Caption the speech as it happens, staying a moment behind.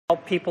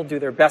help people do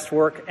their best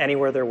work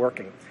anywhere they're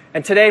working.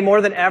 And today,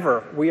 more than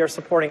ever, we are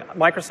supporting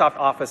Microsoft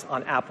Office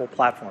on Apple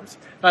platforms.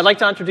 And I'd like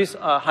to introduce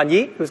Han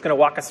Yi, who's going to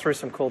walk us through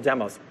some cool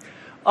demos.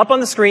 Up on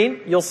the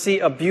screen, you'll see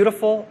a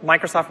beautiful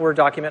Microsoft Word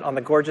document on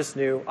the gorgeous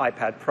new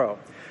iPad Pro.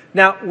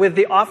 Now, with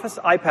the Office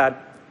iPad,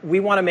 we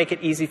want to make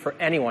it easy for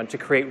anyone to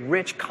create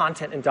rich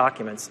content and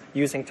documents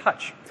using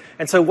touch.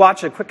 And so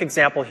watch a quick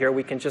example here.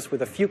 We can just,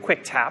 with a few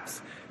quick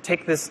taps,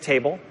 take this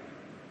table,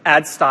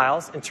 add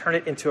styles, and turn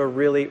it into a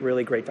really,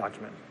 really great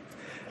document.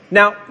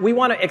 Now, we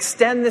want to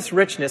extend this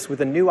richness with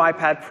the new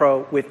iPad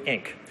Pro with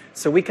ink.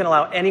 So we can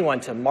allow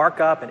anyone to mark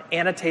up and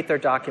annotate their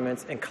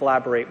documents and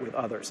collaborate with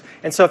others.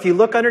 And so if you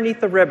look underneath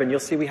the ribbon, you'll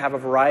see we have a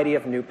variety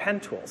of new pen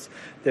tools.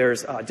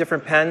 There's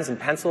different pens and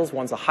pencils.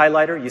 One's a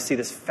highlighter. You see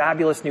this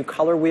fabulous new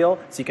color wheel,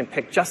 so you can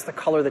pick just the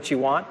color that you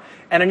want.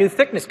 And a new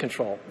thickness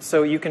control,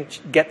 so you can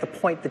get the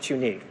point that you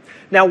need.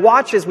 Now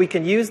watch as we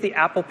can use the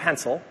Apple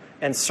Pencil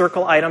and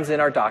circle items in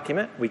our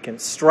document. We can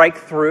strike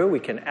through, we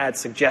can add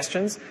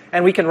suggestions,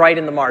 and we can write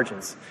in the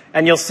margins.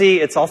 And you'll see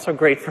it's also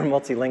great for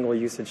multilingual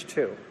usage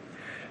too.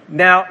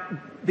 Now,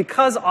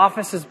 because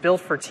Office is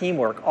built for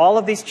teamwork, all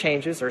of these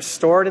changes are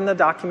stored in the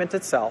document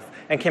itself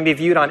and can be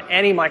viewed on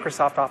any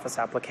Microsoft Office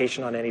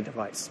application on any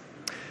device.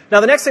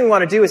 Now, the next thing we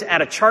want to do is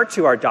add a chart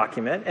to our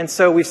document, and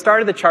so we've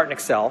started the chart in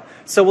Excel.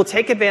 So we'll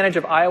take advantage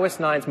of iOS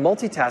 9's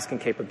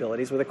multitasking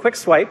capabilities. With a quick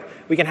swipe,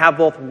 we can have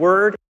both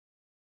Word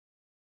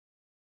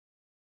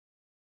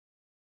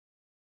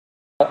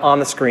on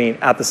the screen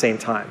at the same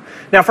time.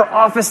 Now, for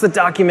Office, the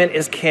document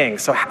is king.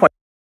 So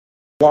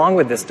along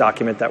with this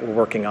document that we're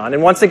working on.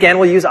 And once again,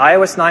 we'll use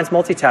iOS 9's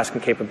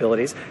multitasking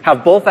capabilities,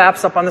 have both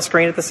apps up on the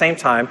screen at the same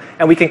time,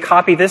 and we can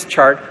copy this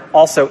chart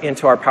also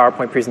into our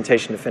PowerPoint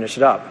presentation to finish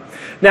it up.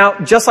 Now,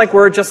 just like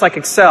Word, just like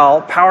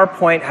Excel,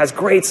 PowerPoint has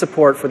great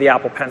support for the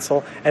Apple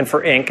Pencil and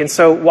for ink. And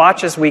so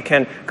watch as we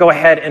can go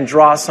ahead and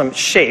draw some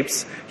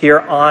shapes here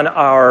on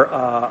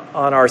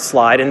our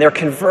slide, and they're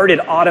converted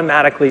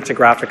automatically to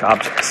graphic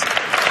objects.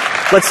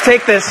 Let's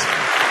take this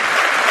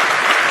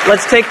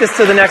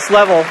to the next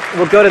level.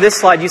 We'll go to this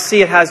slide. You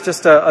see it has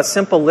just a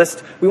simple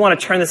list. We want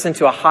to turn this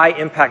into a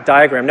high-impact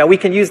diagram. Now, we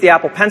can use the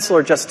Apple Pencil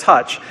or just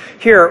touch.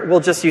 Here, we'll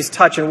just use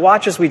touch, and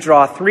watch as we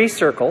draw 3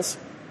 circles.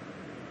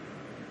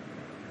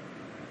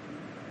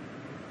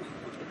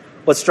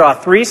 Let's draw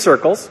 3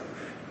 circles,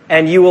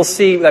 and you will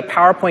see that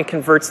PowerPoint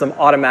converts them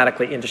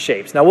automatically into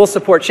shapes. Now, we'll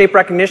support shape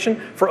recognition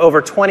for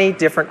over 20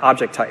 different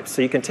object types.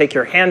 So you can take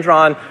your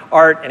hand-drawn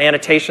art and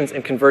annotations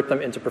and convert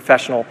them into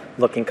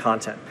professional-looking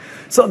content.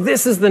 So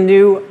this is the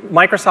new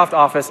Microsoft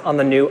Office on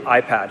the new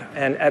iPad.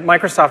 And at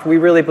Microsoft, we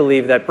really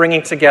believe that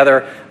bringing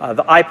together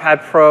the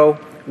iPad Pro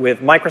with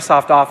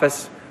Microsoft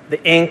Office,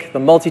 the ink, the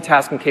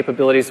multitasking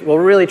capabilities will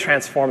really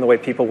transform the way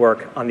people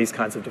work on these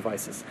kinds of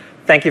devices.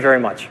 Thank you very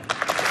much.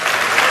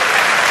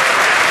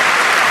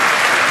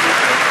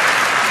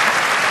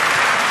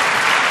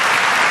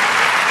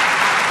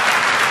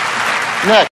 Next.